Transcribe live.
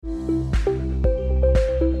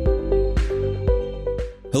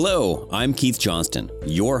Hello, I'm Keith Johnston,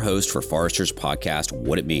 your host for Forrester's podcast,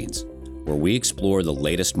 What It Means, where we explore the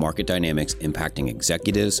latest market dynamics impacting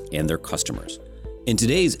executives and their customers. In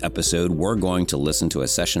today's episode, we're going to listen to a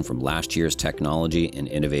session from last year's Technology and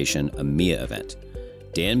Innovation EMEA event.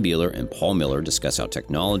 Dan Beehler and Paul Miller discuss how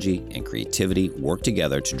technology and creativity work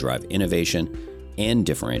together to drive innovation and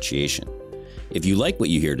differentiation. If you like what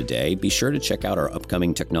you hear today, be sure to check out our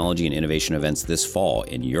upcoming technology and innovation events this fall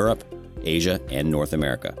in Europe, Asia, and North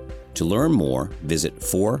America. To learn more, visit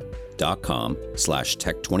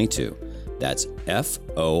forr.com/tech22. That's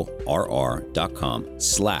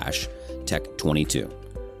FORR.com/tech22.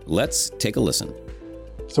 Let's take a listen.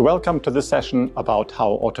 So welcome to this session about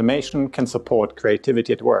how automation can support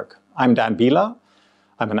creativity at work. I'm Dan Beehler.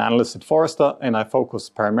 I'm an analyst at Forrester, and I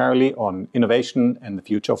focus primarily on innovation and the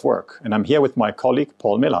future of work. And I'm here with my colleague,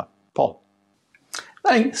 Paul Miller. Paul.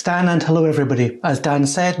 Thanks, Dan, and hello, everybody. As Dan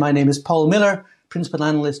said, my name is Paul Miller, Principal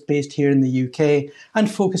Analyst based here in the UK, and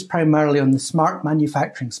focus primarily on the smart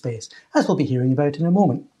manufacturing space, as we'll be hearing about in a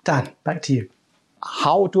moment. Dan, back to you.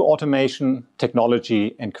 How do automation,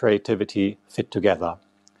 technology, and creativity fit together?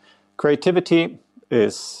 Creativity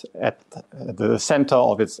is at the center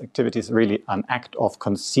of its activities really an act of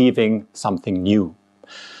conceiving something new.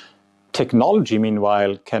 Technology,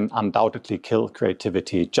 meanwhile, can undoubtedly kill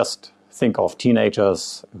creativity. Just think of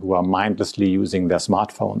teenagers who are mindlessly using their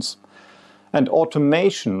smartphones. And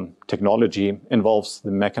automation technology involves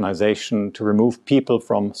the mechanization to remove people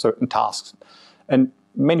from certain tasks. And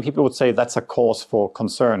many people would say that's a cause for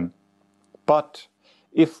concern. But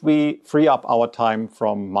if we free up our time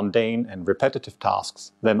from mundane and repetitive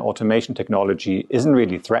tasks, then automation technology isn't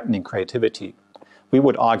really threatening creativity. We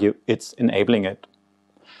would argue it's enabling it.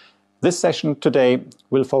 This session today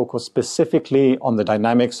will focus specifically on the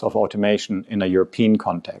dynamics of automation in a European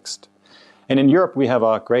context. And in Europe, we have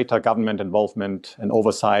a greater government involvement and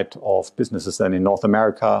oversight of businesses than in North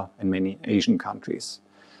America and many Asian countries.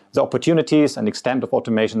 The opportunities and extent of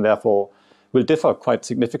automation, therefore, will differ quite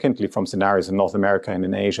significantly from scenarios in North America and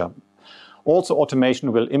in Asia. Also,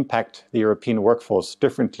 automation will impact the European workforce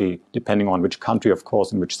differently, depending on which country, of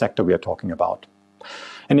course, and which sector we are talking about.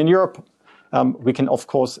 And in Europe, we can, of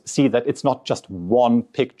course, see that it's not just one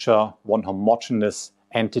picture, one homogeneous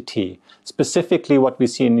entity. Specifically, what we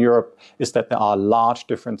see in Europe is that there are large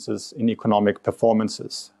differences in economic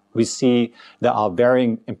performances. We see there are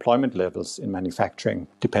varying employment levels in manufacturing,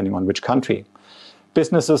 depending on which country.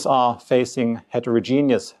 Businesses are facing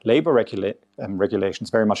heterogeneous labor regulations,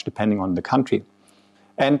 very much depending on the country.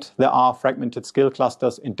 And there are fragmented skill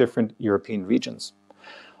clusters in different European regions.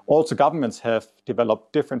 Also, governments have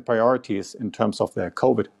developed different priorities in terms of their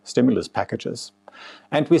COVID stimulus packages.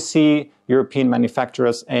 And we see European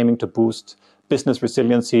manufacturers aiming to boost business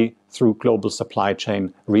resiliency through global supply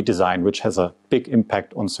chain redesign, which has a big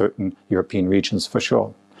impact on certain European regions for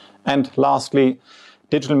sure. And lastly,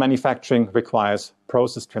 digital manufacturing requires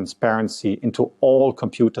process transparency into all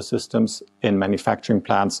computer systems in manufacturing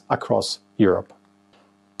plants across Europe.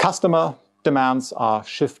 Customer demands are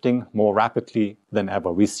shifting more rapidly than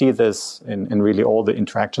ever. We see this in really all the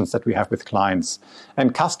interactions that we have with clients.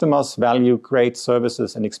 And customers value great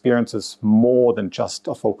services and experiences more than just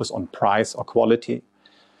a focus on price or quality.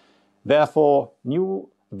 Therefore, new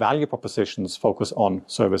value propositions focus on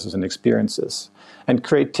services and experiences. And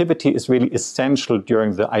creativity is really essential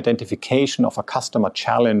during the identification of a customer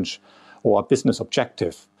challenge or a business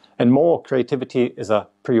objective. And more, creativity is a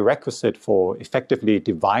prerequisite for effectively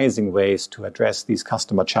devising ways to address these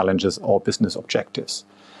customer challenges or business objectives.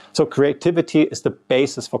 So creativity is the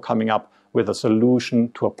basis for coming up with a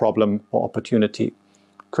solution to a problem or opportunity.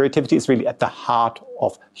 Creativity is really at the heart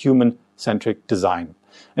of human-centric design.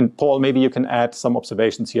 And Paul, maybe you can add some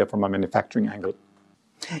observations here from a manufacturing angle.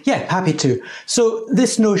 Yeah, happy to. So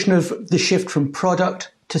this notion of the shift from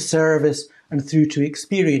product to service and through to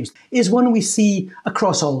experience is one we see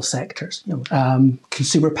across all sectors.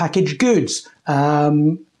 Consumer packaged goods,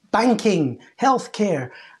 banking,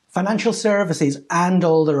 healthcare, financial services, and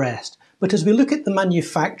all the rest. But as we look at the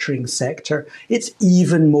manufacturing sector, it's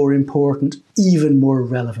even more important, even more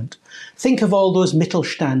relevant. Think of all those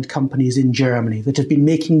Mittelstand companies in Germany that have been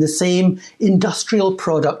making the same industrial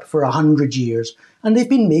product for 100 years, and they've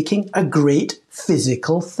been making a great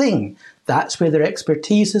physical thing. That's where their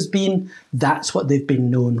expertise has been. That's what they've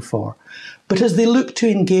been known for. But as they look to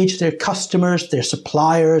engage their customers, their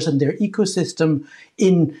suppliers, and their ecosystem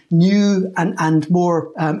in new and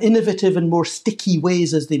more innovative and more sticky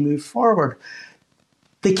ways as they move forward,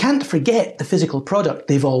 they can't forget the physical product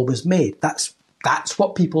they've always made. That's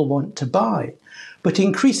what people want to buy. But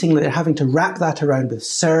increasingly, they're having to wrap that around with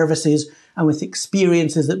services and with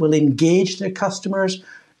experiences that will engage their customers,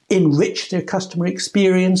 enrich their customer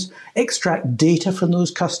experience, extract data from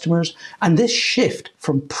those customers. And this shift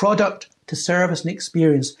from product to service and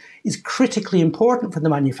experience is critically important for the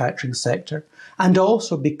manufacturing sector. And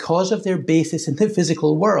also, because of their basis in the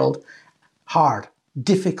physical world, hard,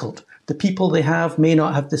 difficult. The people they have may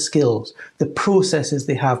not have the skills. The processes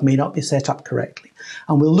they have may not be set up correctly.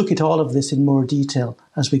 And we'll look at all of this in more detail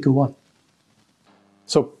as we go on.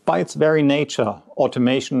 So by its very nature,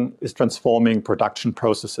 automation is transforming production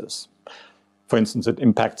processes. For instance, it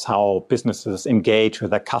impacts how businesses engage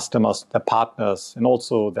with their customers, their partners, and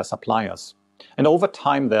also their suppliers. And over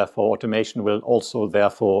time, therefore, automation will also,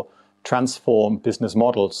 therefore, transform business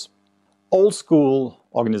models. Old school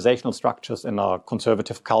organizational structures in our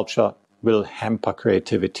conservative culture will hamper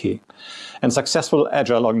creativity. And successful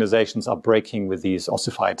agile organizations are breaking with these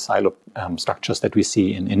ossified silo structures that we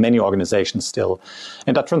see in many organizations still,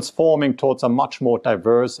 and are transforming towards a much more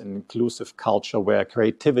diverse and inclusive culture where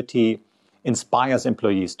creativity inspires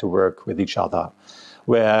employees to work with each other,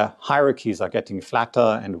 where hierarchies are getting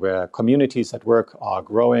flatter and where communities at work are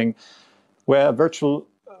growing, where virtual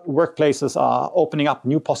workplaces are opening up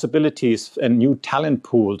new possibilities and new talent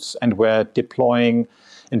pools, and where deploying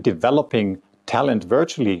and developing talent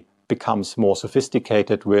virtually becomes more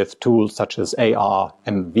sophisticated with tools such as AR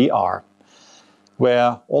and VR,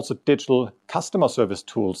 where also digital customer service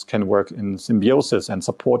tools can work in symbiosis and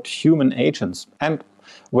support human agents, and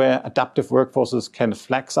where adaptive workforces can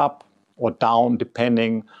flex up or down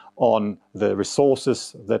depending on the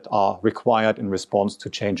resources that are required in response to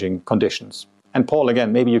changing conditions. And Paul,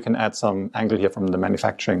 again, maybe you can add some angle here from the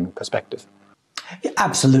manufacturing perspective.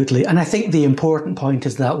 Absolutely. And I think the important point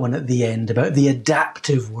is that one at the end about the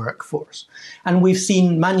adaptive workforce. And we've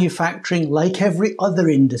seen manufacturing, like every other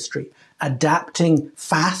industry, adapting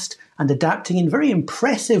fast and adapting in very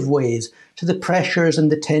impressive ways to the pressures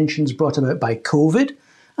and the tensions brought about by COVID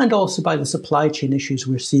and also by the supply chain issues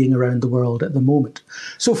we're seeing around the world at the moment.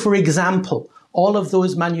 So, for example, all of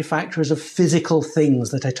those manufacturers of physical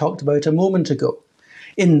things that I talked about a moment ago,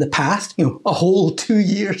 in the past, a whole 2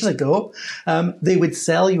 years ago, they would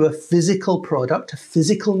sell you a physical product, a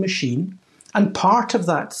physical machine, and part of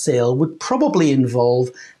that sale would probably involve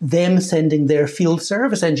them sending their field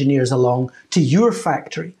service engineers along to your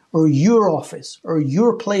factory or your office or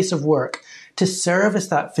your place of work to service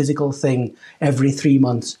that physical thing every 3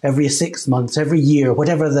 months, every 6 months, every year,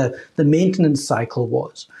 whatever the maintenance cycle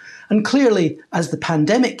was. And clearly, as the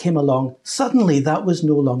pandemic came along, suddenly that was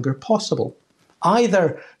no longer possible.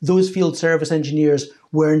 Either those field service engineers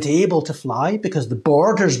weren't able to fly because the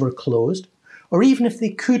borders were closed, or even if they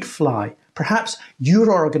could fly, perhaps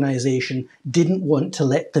your organisation didn't want to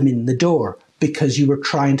let them in the door because you were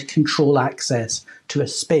trying to control access to a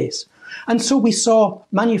space. And so we saw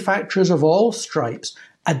manufacturers of all stripes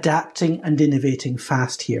adapting and innovating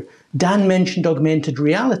fast here. Dan mentioned augmented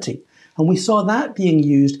reality, and we saw that being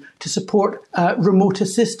used to support remote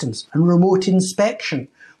assistance and remote inspection,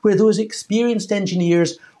 where those experienced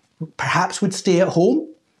engineers perhaps would stay at home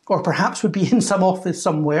or perhaps would be in some office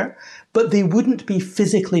somewhere, but they wouldn't be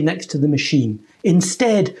physically next to the machine.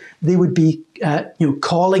 Instead, they would be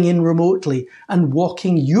calling in remotely and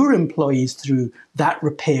walking your employees through that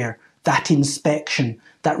repair, that inspection,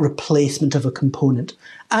 that replacement of a component.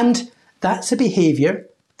 And that's a behaviour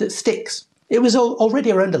that sticks. It was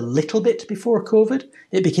already around a little bit before COVID.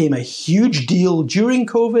 It became a huge deal during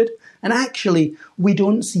COVID. And actually, we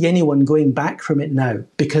don't see anyone going back from it now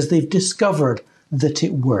because they've discovered that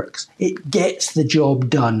it works. It gets the job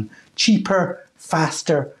done cheaper,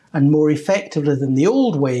 faster, and more effectively than the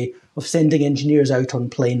old way of sending engineers out on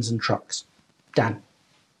planes and trucks. Dan.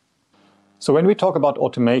 So when we talk about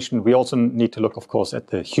automation, we also need to look, of course, at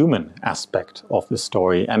the human aspect of the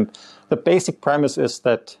story. And the basic premise is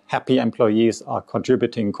that happy employees are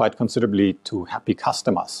contributing quite considerably to happy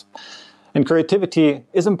customers. And creativity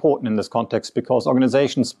is important in this context because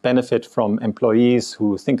organizations benefit from employees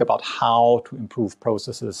who think about how to improve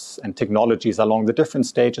processes and technologies along the different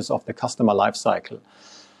stages of the customer lifecycle.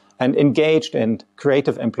 And engaged and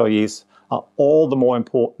creative employees are all the more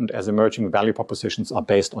important as emerging value propositions are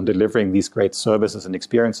based on delivering these great services and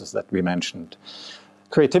experiences that we mentioned.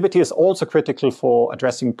 Creativity is also critical for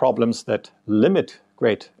addressing problems that limit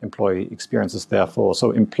great employee experiences, therefore.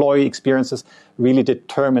 So employee experiences really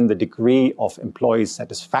determine the degree of employee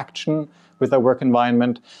satisfaction with their work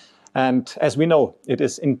environment. And as we know, it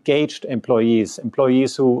is engaged employees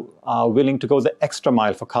who are willing to go the extra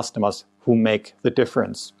mile for customers who make the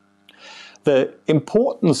difference. The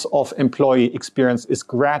importance of employee experience is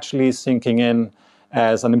gradually sinking in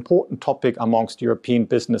as an important topic amongst European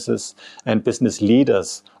businesses and business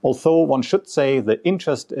leaders. Although one should say the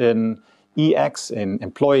interest in EX in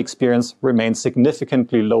employee experience remains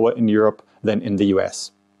significantly lower in Europe than in the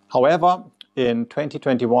US. However, in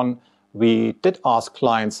 2021, we did ask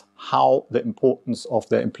clients how the importance of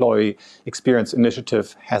their employee experience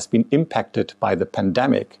initiative has been impacted by the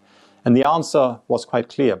pandemic. And the answer was quite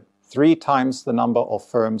clear. 3 times the number of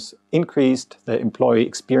firms increased their employee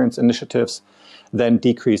experience initiatives, then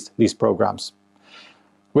decreased these programs.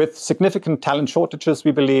 With significant talent shortages,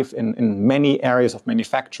 we believe, in many areas of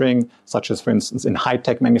manufacturing, such as, for instance, in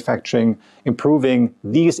high-tech manufacturing, improving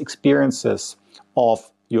these experiences of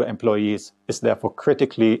your employees is therefore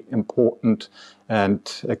critically important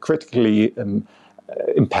and critically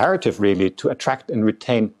imperative, really, to attract and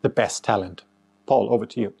retain the best talent. Paul, over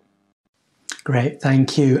to you. Great,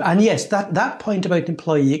 thank you. And yes, that point about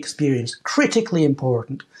employee experience, critically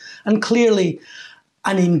important. And clearly,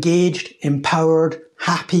 an engaged, empowered,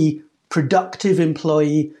 happy, productive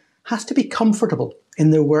employee has to be comfortable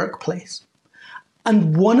in their workplace.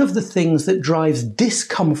 And one of the things that drives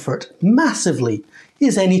discomfort massively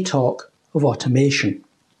is any talk of automation.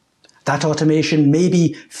 That automation may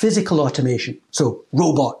be physical automation, so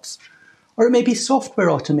robots, or it may be software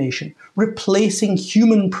automation, replacing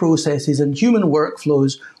human processes and human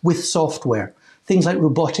workflows with software, things like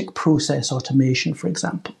robotic process automation, for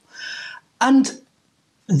example. And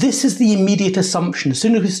this is the immediate assumption. As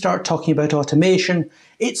soon as we start talking about automation,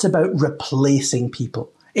 it's about replacing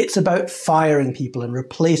people. It's about firing people and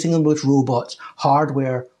replacing them with robots,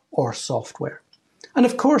 hardware or software. And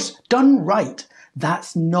of course, done right,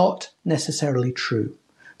 that's not necessarily true.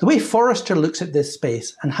 The way Forrester looks at this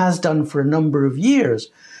space, and has done for a number of years,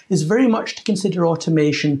 is very much to consider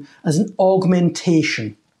automation as an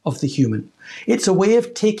augmentation of the human. It's a way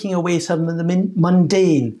of taking away some of the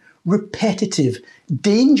mundane, repetitive,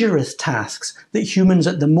 dangerous tasks that humans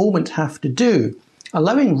at the moment have to do,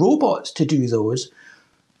 allowing robots to do those,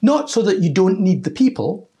 not so that you don't need the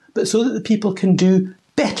people, but so that the people can do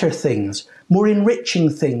better things, more enriching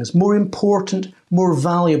things, more important, more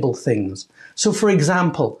valuable things. So for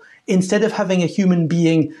example, instead of having a human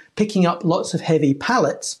being picking up lots of heavy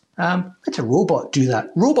pallets, let a robot do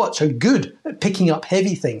that. Robots are good at picking up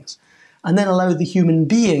heavy things. And then allow the human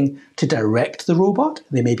being to direct the robot.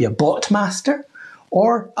 They may be a bot master,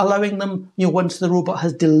 or allowing them, once the robot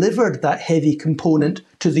has delivered that heavy component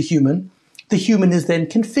to the human is then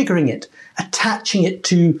configuring it, attaching it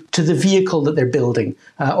to the vehicle that they're building,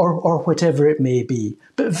 or whatever it may be.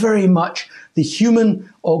 But very much the human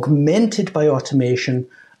augmented by automation,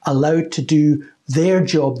 allowed to do their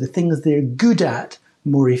job, the things they're good at,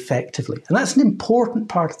 more effectively. And that's an important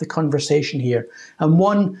part of the conversation here, and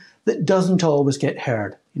one that doesn't always get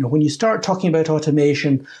heard. When you start talking about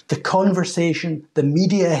automation, the conversation, the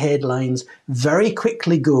media headlines very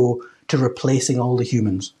quickly go to replacing all the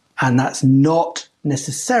humans. And that's not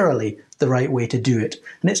necessarily the right way to do it.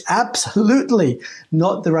 And it's absolutely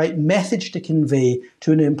not the right message to convey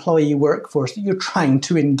to an employee workforce that you're trying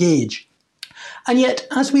to engage. And yet,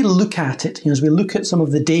 as we look at it, as we look at some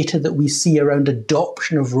of the data that we see around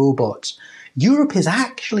adoption of robots, Europe is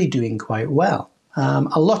actually doing quite well.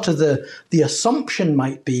 A lot of the assumption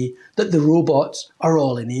might be that the robots are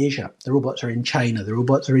all in Asia. The robots are in China, the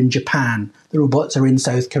robots are in Japan, the robots are in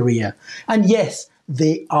South Korea. And yes,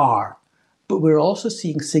 they are. But we're also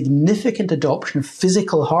seeing significant adoption of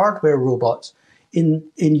physical hardware robots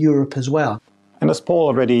in Europe as well. And as Paul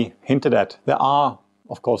already hinted at, there are,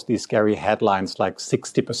 of course, these scary headlines like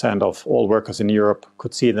 60% of all workers in Europe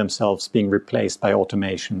could see themselves being replaced by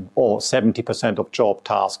automation, or 70% of job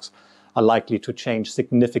tasks are likely to change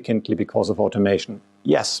significantly because of automation.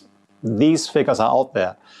 Yes, these figures are out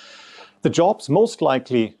there. The jobs most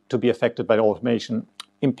likely to be affected by automation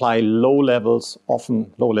imply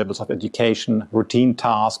often low levels of education, routine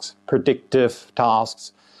tasks, predictive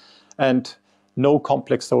tasks, and no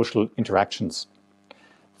complex social interactions.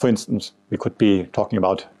 For instance, we could be talking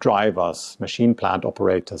about drivers, machine plant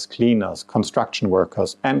operators, cleaners, construction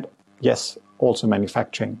workers, and yes, also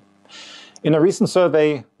manufacturing. In a recent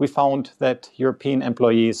survey, we found that European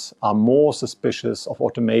employees are more suspicious of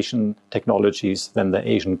automation technologies than their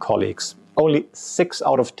Asian colleagues. Only 6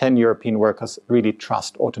 out of 10 European workers really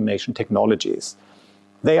trust automation technologies.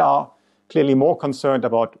 They are clearly more concerned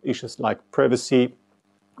about issues like privacy,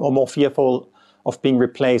 or more fearful of being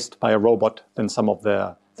replaced by a robot than some of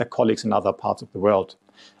their colleagues in other parts of the world.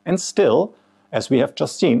 And still, as we have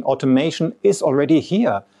just seen, automation is already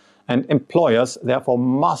here. And employers, therefore,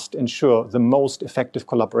 must ensure the most effective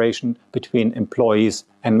collaboration between employees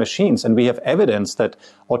and machines. And we have evidence that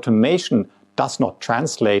automation does not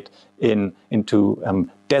translate into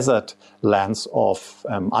desert lands of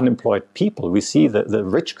unemployed people. We see that the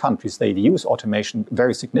rich countries, they use automation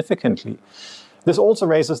very significantly. This also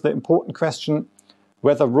raises the important question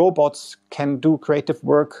whether robots can do creative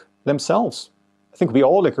work themselves. I think we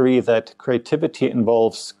all agree that creativity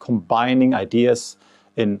involves combining ideas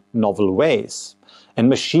in novel ways. And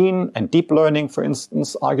machine and deep learning, for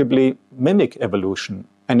instance, arguably mimic evolution,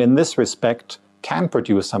 and in this respect can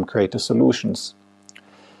produce some creative solutions.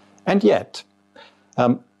 And yet,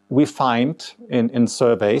 we find in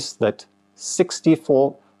surveys that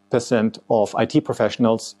 64% of IT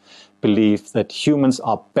professionals believe that humans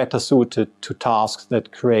are better suited to tasks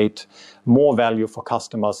that create more value for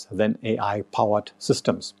customers than AI-powered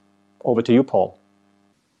systems. Over to you, Paul.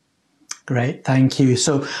 Great, thank you.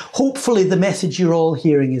 So hopefully the message you're all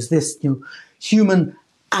hearing is this, human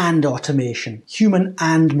and automation, human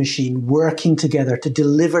and machine working together to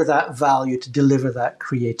deliver that value, to deliver that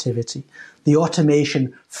creativity. The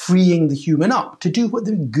automation freeing the human up to do what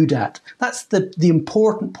they're good at. That's the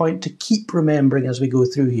important point to keep remembering as we go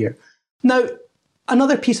through here. Now,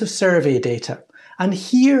 another piece of survey data, and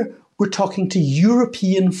here we're talking to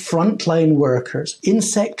European frontline workers in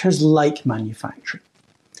sectors like manufacturing.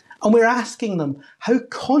 And we're asking them how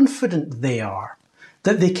confident they are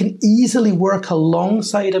that they can easily work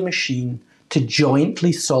alongside a machine to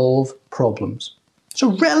jointly solve problems. It's a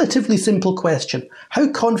relatively simple question. How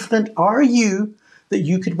confident are you that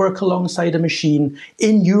you could work alongside a machine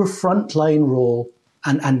in your frontline role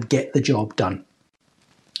and get the job done?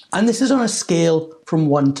 And this is on a scale from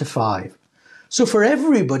 1 to 5. So for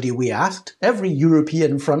everybody we asked, every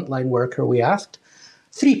European frontline worker we asked,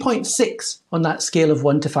 3.6 on that scale of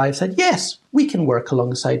 1 to 5 said, yes, we can work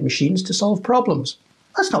alongside machines to solve problems.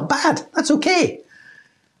 That's not bad. That's okay.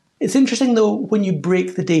 It's interesting, though, when you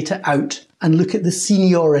break the data out and look at the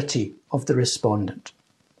seniority of the respondent.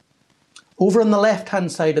 Over on the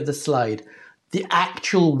left-hand side of the slide, the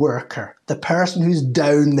actual worker, the person who's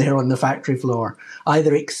down there on the factory floor,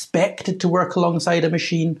 either expected to work alongside a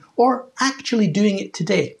machine or actually doing it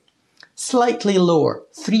today. Slightly lower,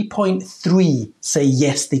 3.3 say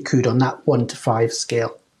yes they could on that 1 to 5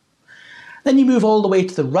 scale. Then you move all the way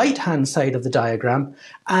to the right-hand side of the diagram,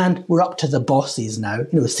 and we're up to the bosses now,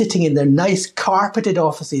 sitting in their nice carpeted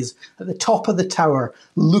offices at the top of the tower,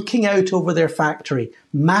 looking out over their factory,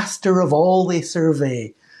 master of all they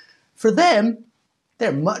survey. For them,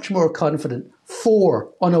 they're much more confident, 4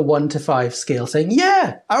 on a 1 to 5 scale, saying,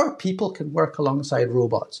 yeah, our people can work alongside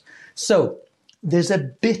robots. So there's a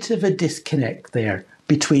bit of a disconnect there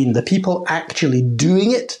between the people actually doing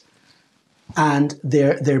it and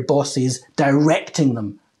their bosses directing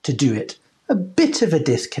them to do it. A bit of a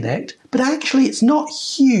disconnect, but actually it's not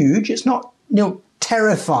huge. It's not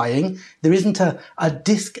terrifying. There isn't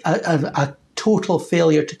a total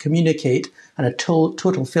failure to communicate and a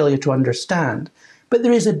total failure to understand. But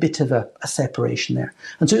there is a bit of a separation there.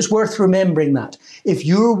 And so it's worth remembering that. If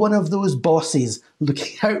you're one of those bosses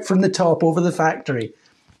looking out from the top over the factory,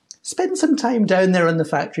 spend some time down there on the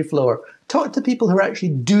factory floor. Talk to people who are actually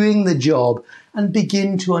doing the job and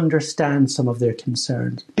begin to understand some of their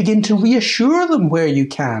concerns. Begin to reassure them where you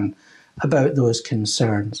can about those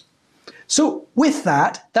concerns. So with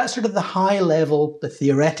that, that's sort of the high level, the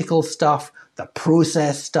theoretical stuff, the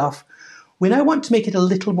process stuff. We now want to make it a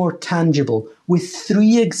little more tangible with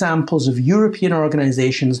 3 examples of European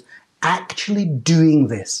organisations actually doing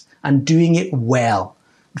this and doing it well.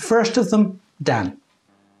 First of them, Dan.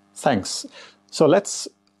 Thanks. So let's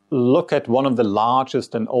look at one of the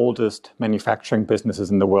largest and oldest manufacturing businesses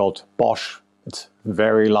in the world, Bosch. It's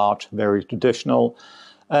very large, very traditional.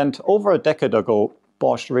 And over a decade ago,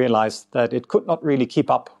 Bosch realized that it could not really keep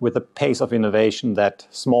up with the pace of innovation that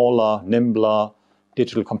smaller, nimbler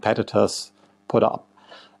digital competitors put up.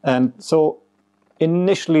 And so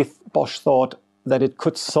initially, Bosch thought that it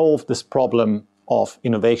could solve this problem of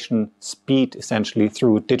innovation speed essentially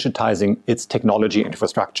through digitizing its technology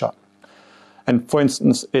infrastructure. And for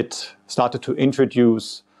instance, it started to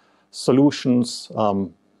introduce solutions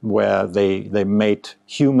where they made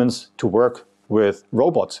humans to work with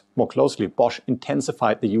robots more closely. Bosch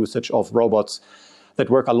intensified the usage of robots that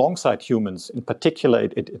work alongside humans. In particular,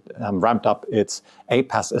 it ramped up its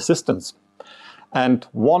APAS assistance. And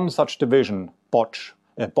one such division, Bosch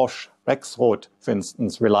Rexroth, for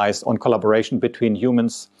instance, relies on collaboration between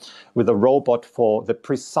humans with a robot for the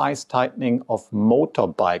precise tightening of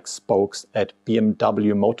motorbike spokes at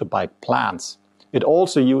BMW motorbike plants. It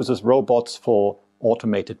also uses robots for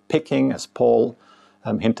automated picking, as Paul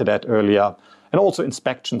hinted at earlier, and also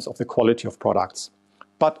inspections of the quality of products.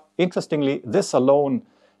 But interestingly, this alone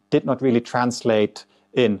did not really translate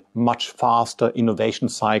in much faster innovation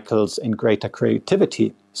cycles and greater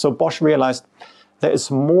creativity. So Bosch realized there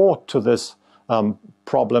is more to this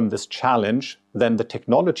problem, this challenge, than the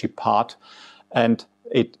technology part, and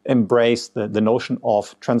it embraced the notion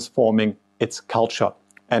of transforming its culture.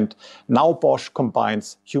 And now Bosch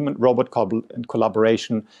combines human-robot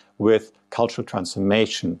collaboration with cultural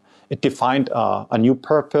transformation. It defined a new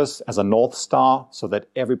purpose as a North Star so that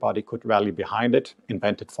everybody could rally behind it,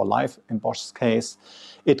 invented for life in Bosch's case.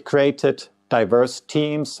 It created diverse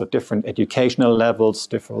teams, so different educational levels,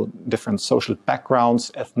 different social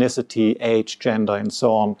backgrounds, ethnicity, age, gender, and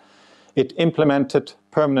so on. It implemented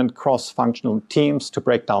permanent cross-functional teams to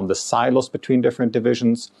break down the silos between different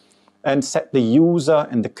divisions and set the user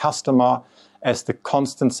and the customer as the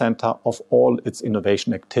constant center of all its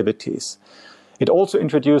innovation activities. It also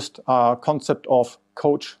introduced a concept of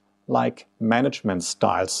coach-like management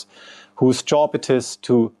styles, whose job it is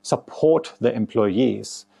to support the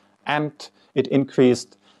employees. And it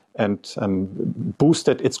increased and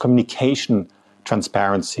boosted its communication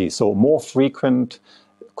transparency, so more frequent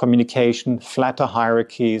communication, flatter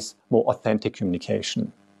hierarchies, more authentic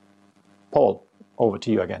communication. Paul, over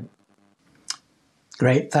to you again.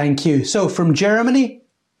 Great, thank you. So from Germany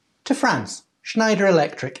to France, Schneider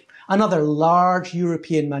Electric, another large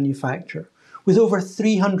European manufacturer with over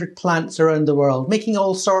 300 plants around the world, making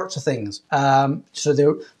all sorts of things. So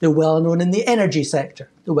they're well known in the energy sector,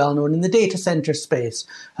 they're well known in the data center space,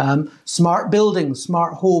 smart buildings,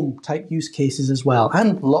 smart home type use cases as well,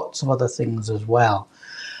 and lots of other things as well.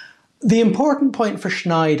 The important point for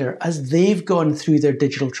Schneider, as they've gone through their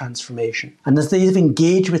digital transformation and as they've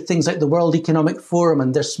engaged with things like the World Economic Forum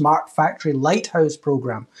and their Smart Factory Lighthouse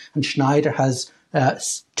program, and Schneider has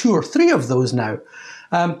 2 or 3 of those now,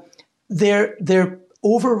 their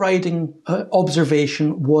overriding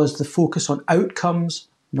observation was the focus on outcomes,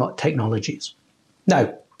 not technologies.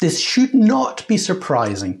 Now, this should not be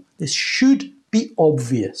surprising. This should be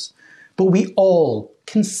obvious. But we all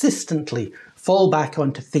consistently fall back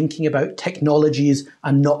onto thinking about technologies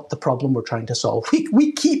and not the problem we're trying to solve.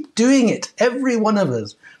 We keep doing it, every one of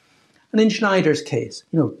us. And in Schneider's case,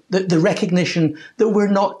 the recognition that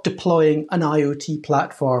we're not deploying an IoT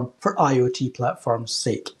platform for IoT platform's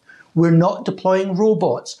sake. We're not deploying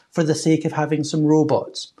robots for the sake of having some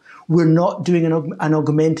robots. We're not doing an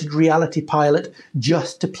augmented reality pilot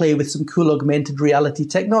just to play with some cool augmented reality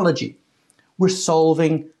technology. We're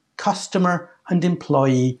solving customer and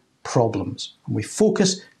employee problems. And we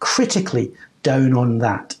focus critically down on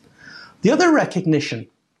that. The other recognition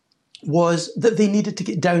was that they needed to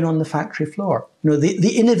get down on the factory floor.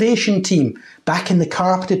 The innovation team back in the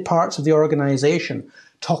carpeted parts of the organization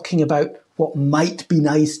talking about what might be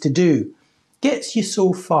nice to do gets you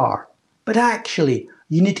so far. But actually,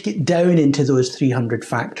 you need to get down into those 300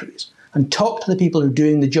 factories and talk to the people who are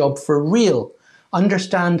doing the job for real,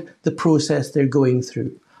 understand the process they're going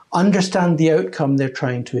through, understand the outcome they're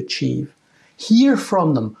trying to achieve, hear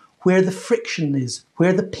from them where the friction is,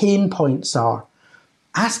 where the pain points are.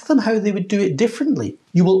 Ask them how they would do it differently.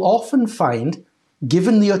 You will often find,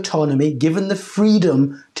 given the autonomy, given the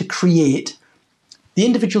freedom to create, the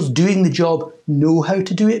individuals doing the job know how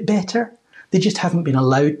to do it better. They just haven't been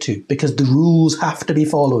allowed to because the rules have to be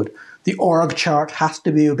followed. The org chart has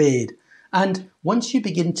to be obeyed. And once you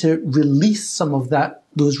begin to release some of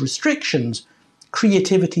those restrictions,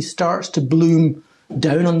 creativity starts to bloom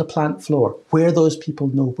down on the plant floor where those people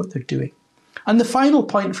know what they're doing. And the final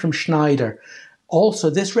point from Schneider, also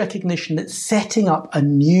this recognition that setting up a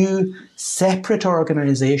new separate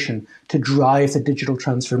organization to drive the digital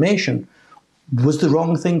transformation was the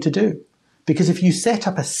wrong thing to do. Because if you set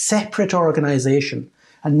up a separate organization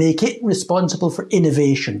and make it responsible for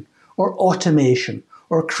innovation or automation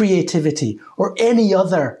or creativity or any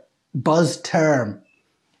other buzz term,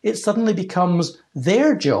 it suddenly becomes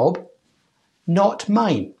their job, not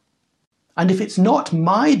mine. And if it's not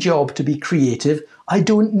my job to be creative, I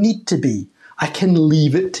don't need to be. I can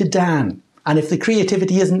leave it to Dan. And if the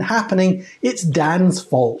creativity isn't happening, it's Dan's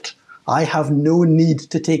fault. I have no need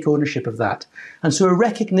to take ownership of that. And so a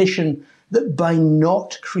recognition that by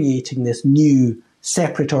not creating this new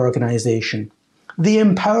separate organization, they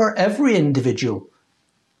empower every individual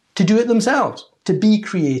to do it themselves, to be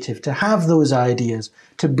creative, to have those ideas,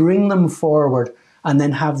 to bring them forward and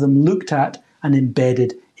then have them looked at and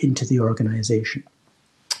embedded into the organization.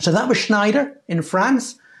 So that was Schneider in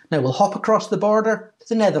France. Now we'll hop across the border to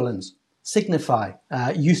the Netherlands. Signify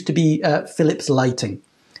used to be Philips Lighting.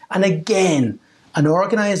 And again, an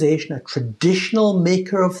organization, a traditional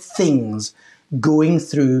maker of things going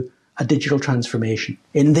through a digital transformation.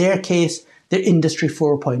 In their case, their Industry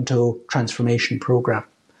 4.0 transformation program.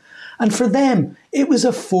 And for them, it was a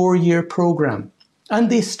 4-year program. And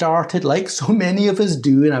they started, like so many of us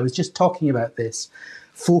do, and I was just talking about this,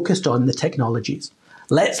 focused on the technologies.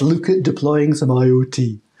 Let's look at deploying some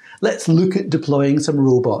IoT. Let's look at deploying some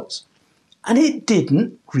robots. And it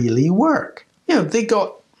didn't really work. They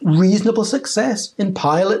got reasonable success in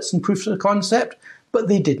pilots and proofs of concept, but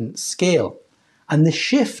they didn't scale. And the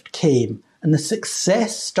shift came and the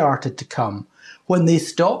success started to come when they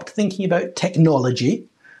stopped thinking about technology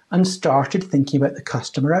and started thinking about the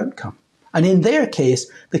customer outcome. And in their case,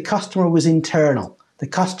 the customer was internal. The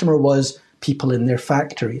customer was people in their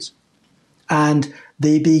factories. And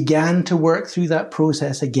they began to work through that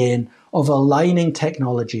process again of aligning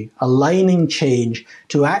technology, aligning change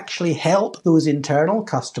to actually help those internal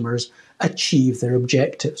customers achieve their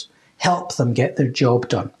objectives, help them get their job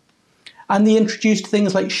done. And they introduced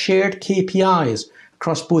things like shared KPIs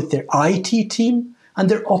across both their IT team and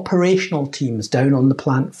their operational teams down on the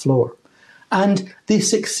plant floor. And they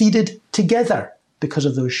succeeded together because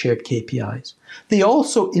of those shared KPIs. They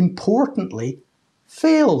also, importantly,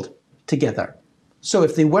 failed together. So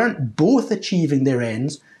if they weren't both achieving their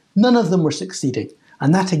ends, none of them were succeeding.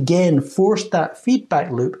 And that again forced that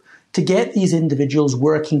feedback loop to get these individuals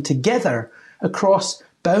working together across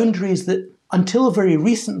boundaries that until very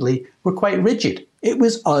recently were quite rigid. It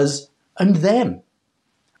was us and them.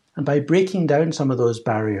 And by breaking down some of those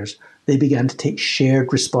barriers, they began to take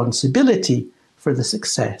shared responsibility for the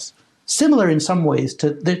success. Similar in some ways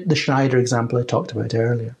to the Schneider example I talked about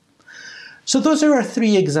earlier. So those are our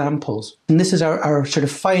 3 examples. And this is our sort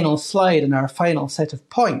of final slide and our final set of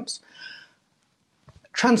points.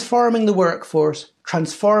 Transforming the workforce,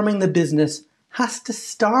 transforming the business has to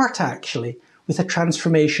start actually with a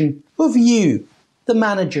transformation of you, the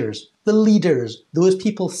managers, the leaders, those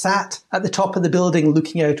people sat at the top of the building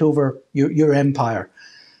looking out over your empire.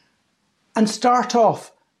 And start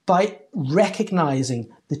off by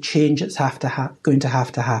recognizing the change that's going to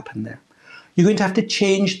have to happen there. You're going to have to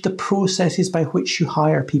change the processes by which you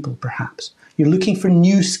hire people, perhaps. You're looking for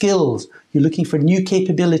new skills. You're looking for new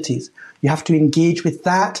capabilities. You have to engage with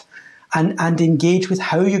that and engage with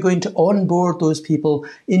how you're going to onboard those people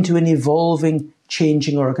into an evolving,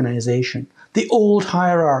 changing organization. The old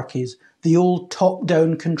hierarchies, the old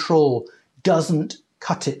top-down control doesn't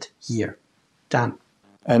cut it here. Dan.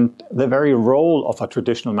 And the very role of a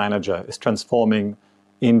traditional manager is transforming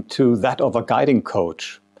into that of a guiding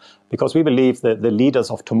coach. Because we believe that the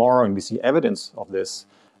leaders of tomorrow, and we see evidence of this,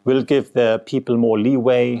 will give their people more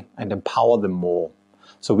leeway and empower them more.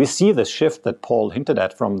 So we see the shift that Paul hinted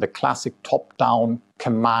at from the classic top-down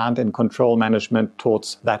command and control management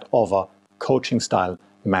towards that of a coaching-style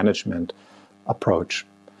management approach.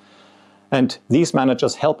 And these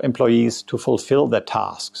managers help employees to fulfill their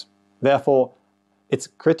tasks. Therefore, it's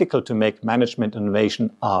critical to make management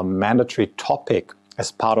innovation a mandatory topic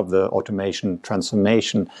as part of the automation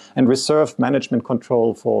transformation and reserve management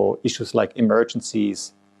control for issues like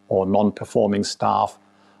emergencies or non-performing staff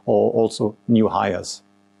or also new hires.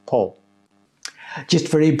 Paul. Just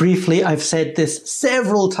very briefly, I've said this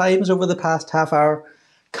several times over the past half hour.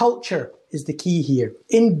 Culture is the key here.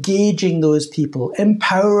 Engaging those people,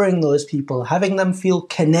 empowering those people, having them feel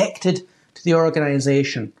connected to the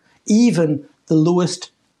organization. Even the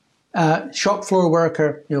lowest shop floor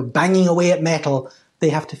worker, banging away at metal, they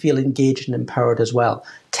have to feel engaged and empowered as well.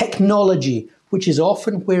 Technology, which is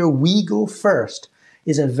often where we go first,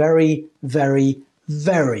 is a very, very,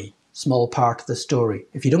 very small part of the story.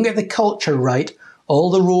 If you don't get the culture right, all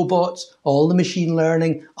the robots, all the machine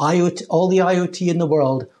learning, IoT, all the IoT in the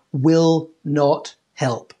world will not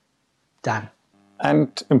help. Dan.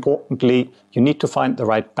 And importantly, you need to find the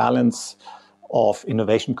right balance of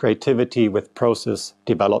innovation creativity with process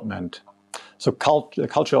development. So the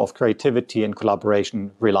culture of creativity and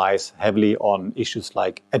collaboration relies heavily on issues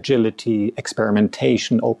like agility,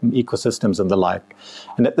 experimentation, open ecosystems, and the like.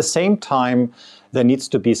 And at the same time, there needs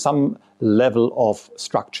to be some level of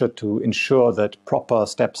structure to ensure that proper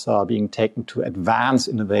steps are being taken to advance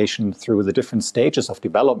innovation through the different stages of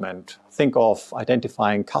development. Think of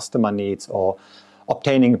identifying customer needs or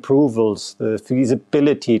obtaining approvals, the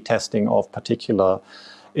feasibility testing of particular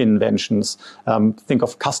inventions. Think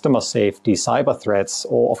of customer safety, cyber threats,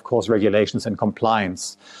 or of course regulations and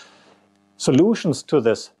compliance. Solutions to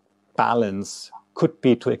this balance could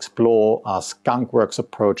be to explore a skunkworks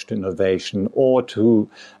approach to innovation or to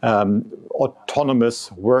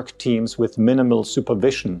autonomous work teams with minimal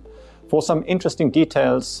supervision. For some interesting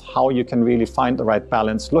details, how you can really find the right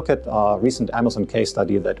balance, look at our recent Amazon case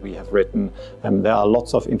study that we have written. There are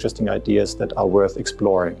lots of interesting ideas that are worth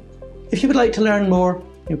exploring. If you would like to learn more,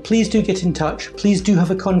 please do get in touch. Please do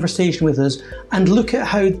have a conversation with us and look at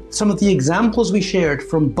how some of the examples we shared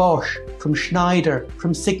from Bosch, from Schneider,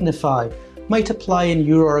 from Signify might apply in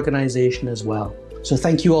your organisation as well. So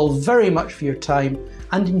thank you all very much for your time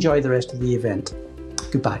and enjoy the rest of the event.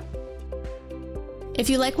 Goodbye. If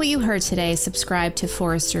you like what you heard today, subscribe to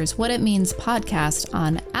Forrester's What It Means podcast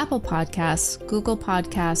on Apple Podcasts, Google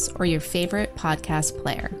Podcasts, or your favorite podcast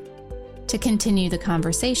player. To continue the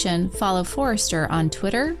conversation, follow Forrester on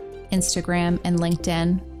Twitter, Instagram, and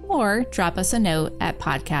LinkedIn, or drop us a note at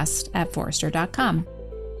podcast@forrester.com.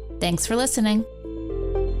 Thanks for listening.